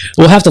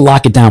 We'll have to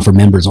lock it down for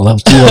members. We'll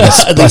have to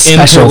do a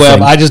special interweb.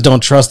 thing. I just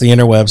don't trust the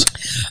interwebs.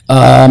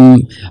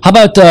 How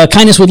about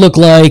kindness would look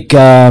like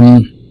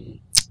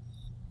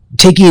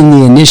taking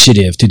the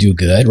initiative to do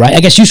good, right? I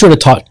guess you sort of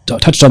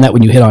touched on that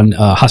when you hit on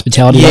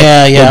hospitality.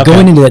 Yeah.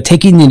 Going into that,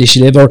 taking the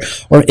initiative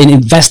or in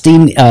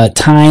investing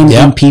time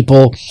in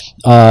people.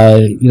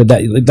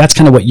 That's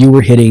kind of what you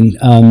were hitting.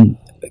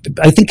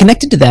 I think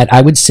connected to that,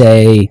 I would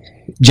say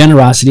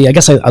generosity. I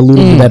guess I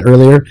alluded to that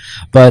earlier,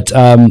 but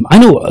I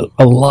know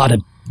a lot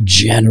of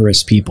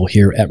generous people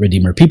here at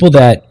Redeemer, people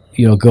that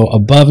go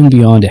above and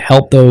beyond to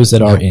help those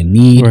that are in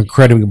need. We're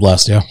incredibly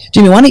blessed. Yeah,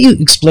 Jimmy, why don't you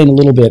explain a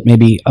little bit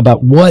maybe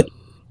about what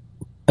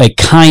a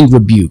kind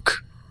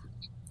rebuke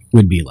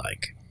would be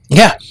like?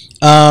 Yeah,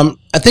 I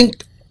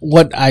think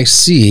what I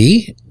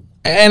see,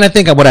 and I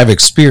think what I've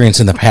experienced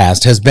in the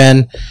past, has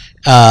been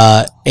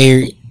a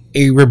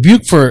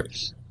rebuke for.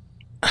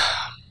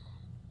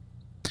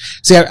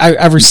 See,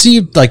 I've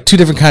received like two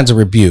different kinds of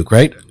rebuke,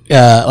 right?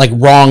 Like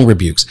wrong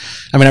rebukes.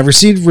 I mean, I've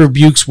received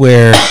rebukes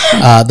where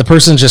the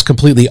person's just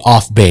completely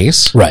off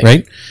base,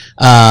 right?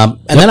 And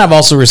then I've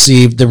also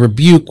received the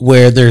rebuke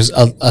where there's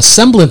a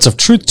semblance of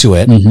truth to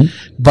it,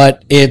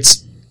 but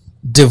it's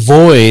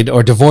devoid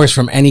or divorced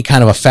from any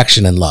kind of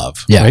affection and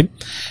love, right?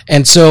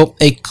 And so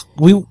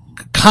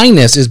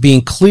kindness is being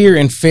clear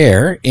and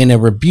fair in a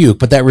rebuke,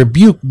 but that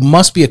rebuke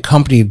must be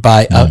accompanied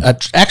by a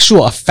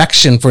actual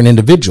affection for an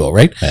individual,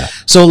 right? Yeah.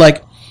 So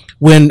like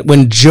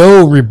when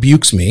Joe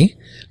rebukes me,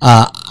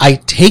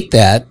 I take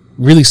that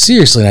really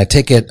seriously,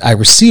 and I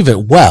receive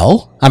it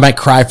well. I might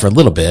cry for a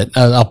little bit.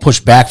 I'll push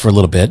back for a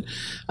little bit.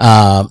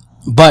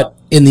 But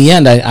in the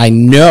end, I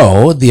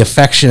know the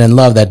affection and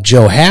love that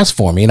Joe has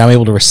for me, and I'm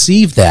able to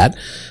receive that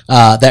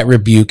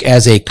rebuke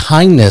as a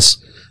kindness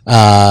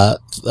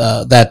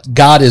that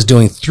God is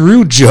doing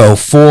through Joe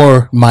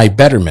for my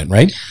betterment,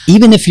 right?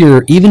 Even if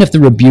the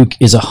rebuke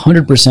is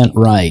 100%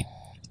 right,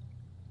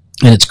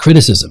 and it's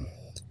criticism,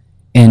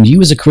 and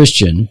you as a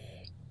Christian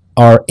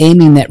are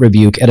aiming that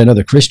rebuke at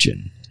another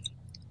Christian,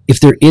 if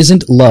there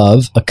isn't love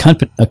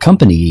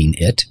accompanying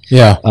it,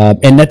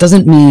 and that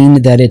doesn't mean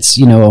that it's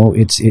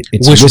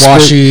it's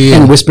wishy-washy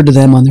and whisper to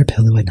them on their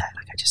pillow at night.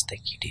 Like, I just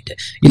think you need to,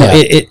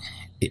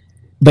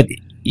 but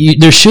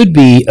there should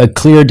be a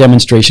clear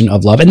demonstration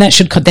of love, and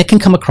that can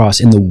come across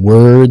in the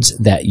words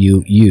that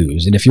you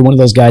use. And if you're one of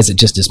those guys that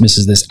just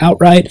dismisses this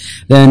outright,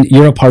 then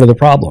you're a part of the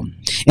problem.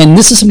 And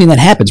this is something that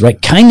happens,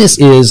 right? Kindness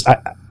is,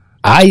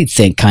 I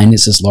think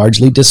kindness is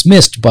largely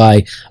dismissed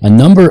by a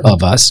number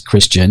of us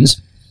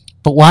Christians.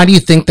 But why do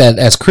you think that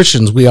as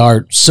Christians we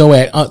are so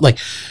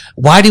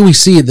why do we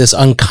see this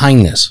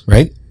unkindness,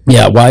 right?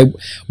 Yeah, why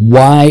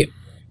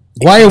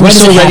are we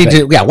so ready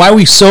to? Yeah, why are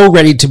we so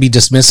ready to be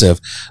dismissive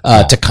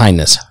to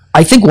kindness?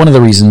 I think one of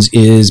the reasons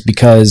is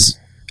because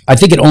I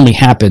think it only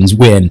happens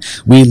when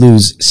we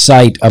lose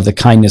sight of the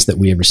kindness that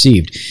we have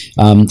received.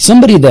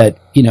 Somebody that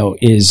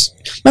is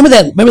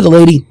remember the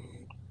lady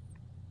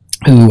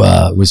who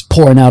was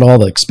pouring out all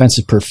the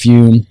expensive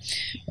perfume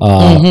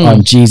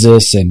on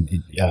Jesus and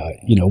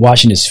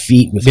washing his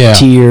feet with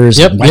tears.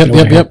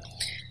 Yep.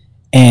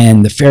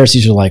 And the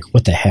Pharisees are like,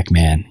 "What the heck,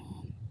 man?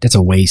 That's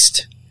a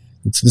waste.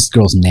 This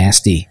girl's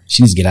nasty.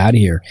 She needs to get out of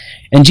here."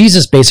 And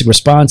Jesus' basic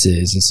response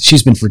is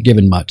she's been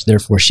forgiven much,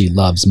 therefore she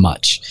loves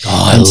much. Oh,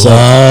 I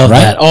love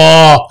that.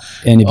 Oh,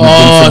 and if you've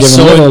been forgiven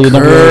so little,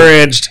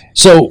 encouraged.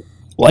 So,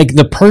 like,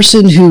 the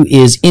person who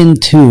is in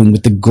tune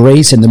with the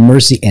grace and the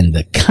mercy and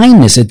the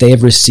kindness that they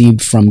have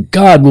received from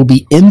God will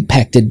be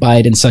impacted by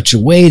it in such a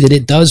way that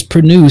it does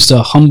produce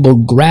a humble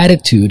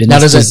gratitude. And now,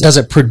 does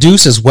it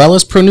produce as well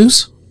as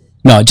produce?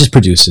 No, it just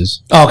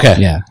produces. Oh, okay.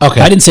 Yeah.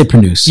 Okay. I didn't say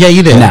produce. Yeah,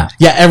 you did. No.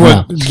 Yeah,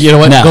 everyone. No. You know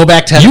what? No. Go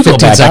back 10, 15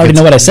 seconds. I already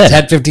know what I said.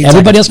 10, 15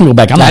 Everybody seconds. else can go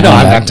back.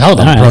 I'm telling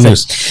them.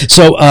 Produce.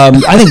 So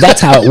I think that's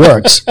how it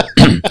works.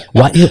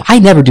 I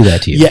never do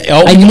that to you.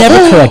 Yeah, I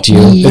never correct you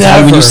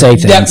when you say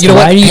things. You know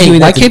what?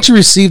 Why can't you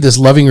receive this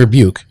loving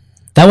rebuke?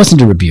 That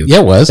wasn't a rebuke.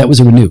 Yeah, it was. That was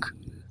a renuke.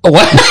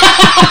 What?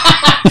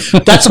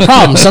 That's the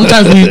problem.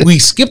 Sometimes we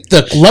skip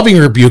the loving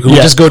rebuke and we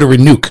just go to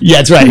renuke.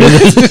 Yeah, that's right.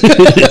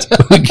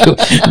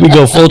 we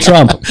go full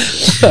Trump.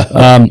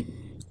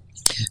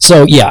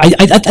 So yeah,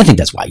 I think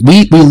that's why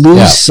we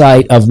lose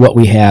sight of what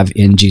we have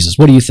in Jesus.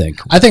 What do you think?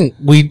 I think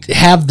we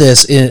have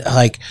this in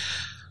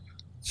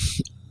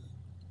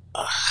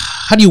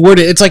how do you word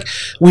it? It's like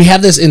we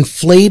have this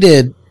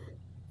inflated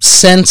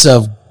sense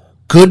of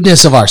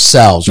goodness of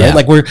ourselves, right?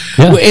 Like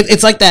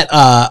it's like that.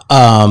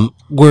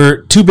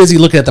 We're too busy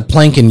looking at the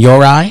plank in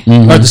your eye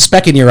or the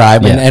speck in your eye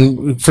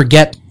and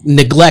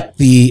neglect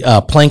the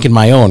plank in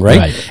my own,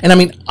 right? And I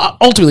mean,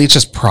 ultimately it's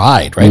just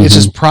pride, right? It's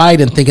just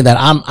pride in thinking that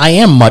I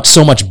am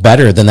so much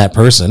better than that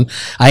person.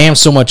 I am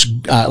so much,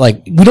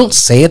 we don't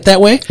say it that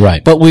way,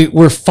 right? But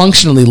we're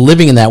functionally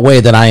living in that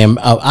way that I am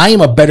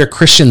a better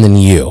Christian than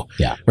you,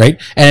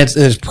 right? And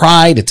it's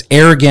pride, it's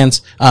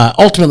arrogance.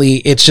 Ultimately,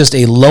 it's just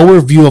a lower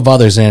view of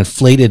others and an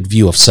inflated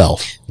view of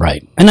self.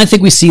 Right. And I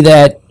think we see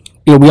that,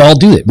 we all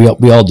do it. We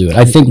all do it.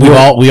 I think we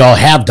all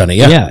have done it.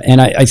 Yeah. Yeah. And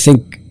I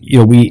think,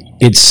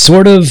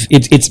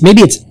 it's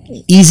maybe it's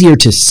easier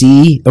to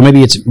see, or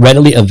maybe it's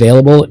readily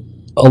available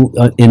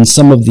in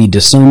some of the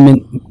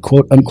discernment,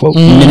 quote unquote,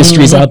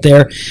 ministries out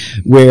there,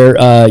 where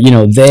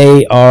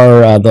they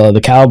are the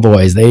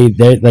cowboys. They're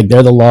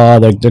the law.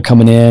 They're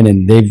coming in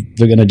and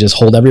they're going to just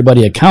hold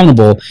everybody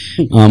accountable,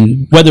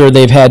 whether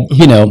they've had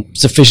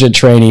sufficient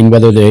training,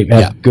 whether they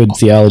have good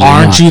theology.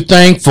 Aren't you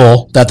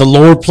thankful that the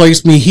Lord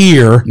placed me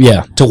here?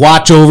 To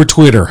watch over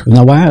Twitter.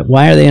 Now,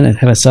 why are they going to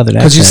have a southern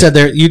accent?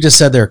 Because you just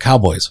said they're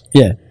cowboys.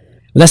 Yeah.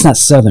 Well, that's not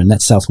Southern.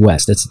 That's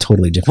Southwest. That's a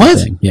totally different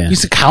thing. Yeah. You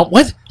said What?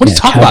 What are you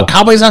talking about?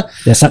 Cowboys?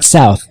 That's not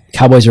South.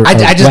 Cowboys are. I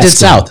just West did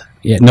South.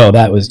 Yeah. No,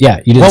 that was. Yeah.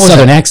 You did a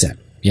Southern accent.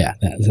 Yeah.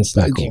 That's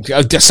not cool.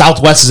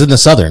 Southwest is in the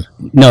Southern.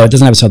 No, it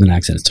doesn't have a Southern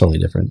accent. It's totally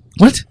different.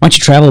 What? Why don't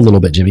you travel a little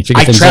bit, Jimmy?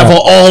 I travel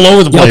all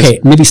over the place. Okay.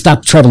 Maybe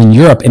stop traveling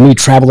Europe and maybe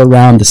travel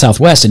around the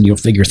Southwest and you'll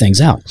figure things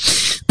out.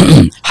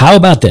 How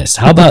about this?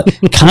 How about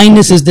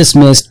kindness is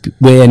dismissed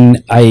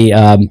when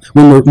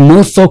we're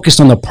more focused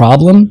on the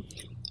problem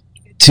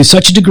to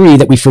such a degree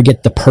that we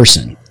forget the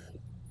person.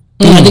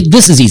 And I think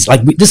this is easy.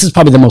 This is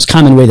probably the most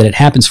common way that it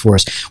happens for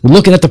us. We're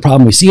looking at the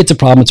problem. We see it's a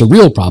problem. It's a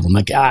real problem.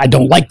 I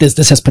don't like this.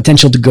 This has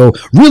potential to go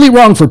really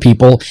wrong for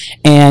people.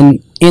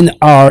 And in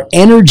our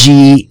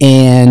energy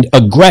and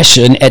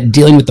aggression at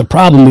dealing with the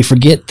problem, we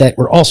forget that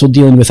we're also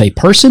dealing with a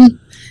person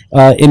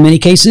in many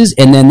cases.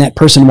 And then that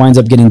person winds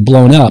up getting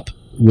blown up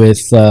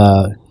with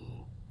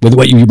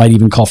what you might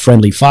even call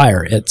friendly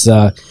fire. It's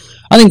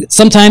I think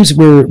sometimes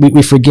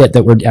we forget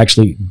that we're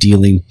actually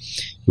dealing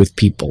with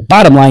people.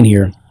 Bottom line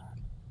here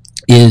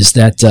is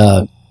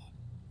that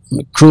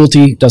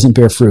cruelty doesn't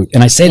bear fruit.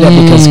 And I say that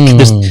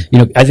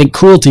because I think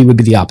cruelty would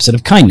be the opposite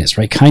of kindness,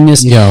 right?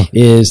 Kindness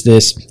is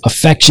this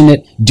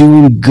affectionate,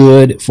 doing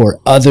good for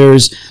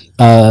others.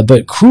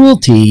 But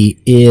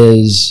cruelty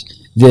is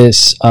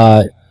this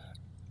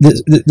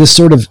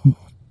sort of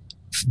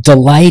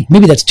delight,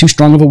 maybe that's too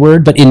strong of a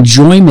word, but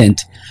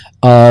enjoyment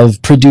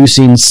of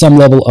producing some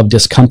level of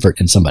discomfort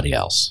in somebody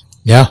else.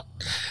 Yeah.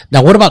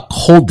 Now, what about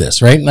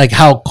coldness, right? Like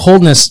how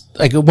coldness,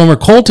 like when we're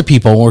cold to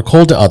people, when we're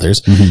cold to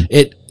others,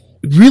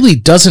 really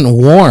doesn't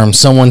warm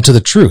someone to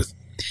the truth.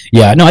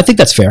 Yeah, no, I think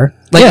that's fair.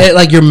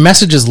 Like your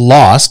message is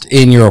lost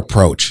in your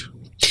approach.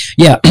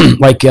 Yeah,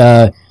 like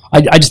I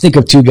just think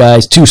of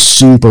two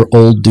super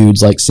old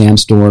dudes like Sam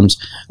Storms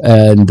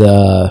and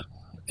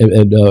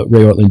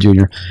Ray Ortland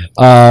Jr.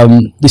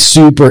 The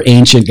super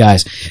ancient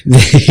guys.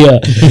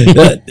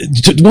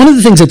 One of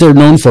the things that they're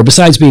known for,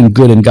 besides being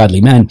good and godly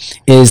men,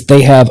 is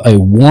they have a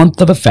warmth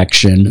of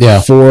affection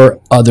for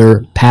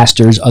other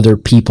pastors, other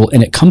people,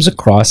 and it comes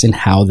across in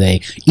how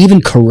they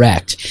even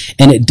correct.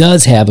 And it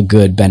does have a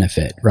good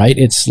benefit, right?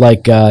 It's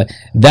like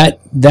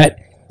that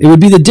it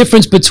would be the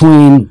difference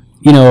between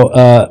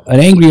an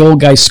angry old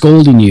guy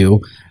scolding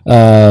you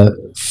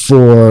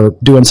for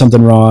doing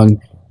something wrong,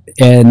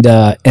 and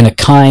a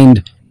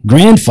kind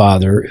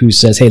grandfather who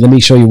says, "Hey, let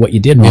me show you what you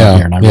did wrong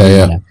here, and I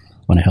really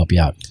want to help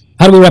you out."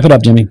 How do we wrap it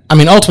up, Jimmy? I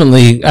mean,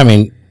 ultimately,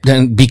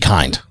 then be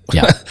kind.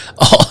 Yeah.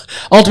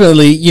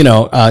 Ultimately,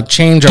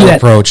 change our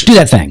approach. Do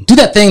that thing. Do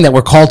that thing that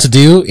we're called to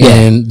do,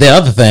 and the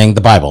other thing,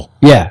 the Bible.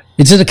 Yeah,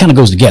 it kind of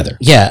goes together.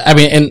 Yeah, I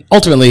mean, and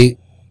ultimately,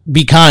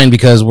 be kind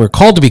because we're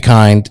called to be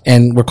kind,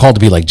 and we're called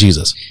to be like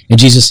Jesus. And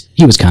Jesus,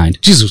 he was kind.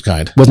 Jesus was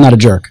kind. Was not a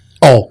jerk.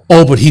 Oh,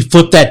 but he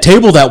flipped that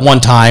table that one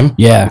time.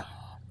 Yeah.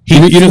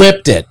 He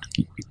flipped it.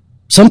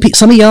 Some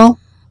of y'all,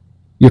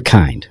 you're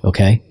kind,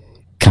 okay?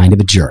 Kind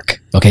of a jerk.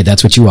 Okay,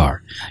 that's what you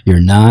are.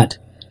 You're not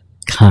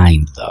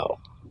kind, though.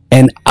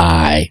 And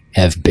I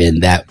have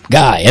been that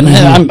guy. And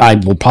I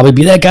will probably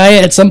be that guy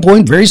at some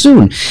point very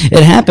soon.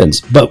 It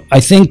happens. But I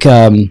think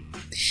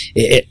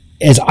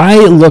as I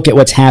look at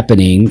what's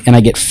happening and I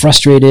get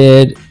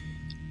frustrated,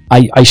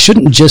 I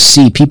shouldn't just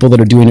see people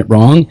that are doing it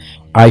wrong.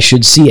 I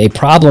should see a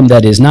problem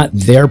that is not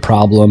their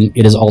problem.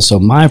 It is also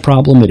my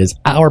problem. It is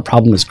our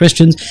problem as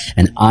Christians,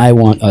 and I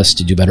want us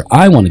to do better.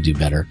 I want to do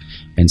better.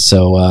 And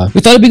so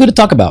we thought it'd be good to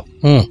talk about.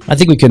 I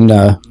think we can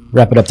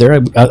wrap it up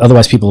there.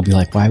 Otherwise, people will be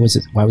like, why was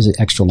it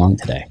extra long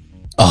today?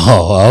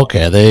 Oh,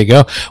 okay. There you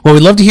go. Well,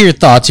 we'd love to hear your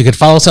thoughts. You can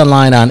follow us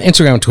online on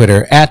Instagram and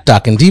Twitter at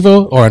Doc and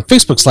Devo, or on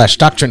Facebook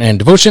 /Doctrine and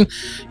Devotion.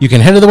 You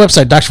can head to the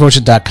website,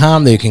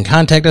 doctrinedevotion.com. There you can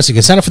contact us. You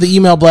can sign up for the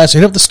email blast, or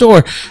hit up the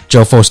store,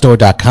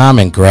 jofostore.com,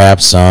 and grab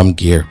some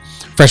gear.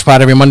 Fresh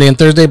pod every Monday and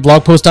Thursday.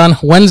 Blog post on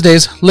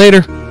Wednesdays.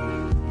 Later.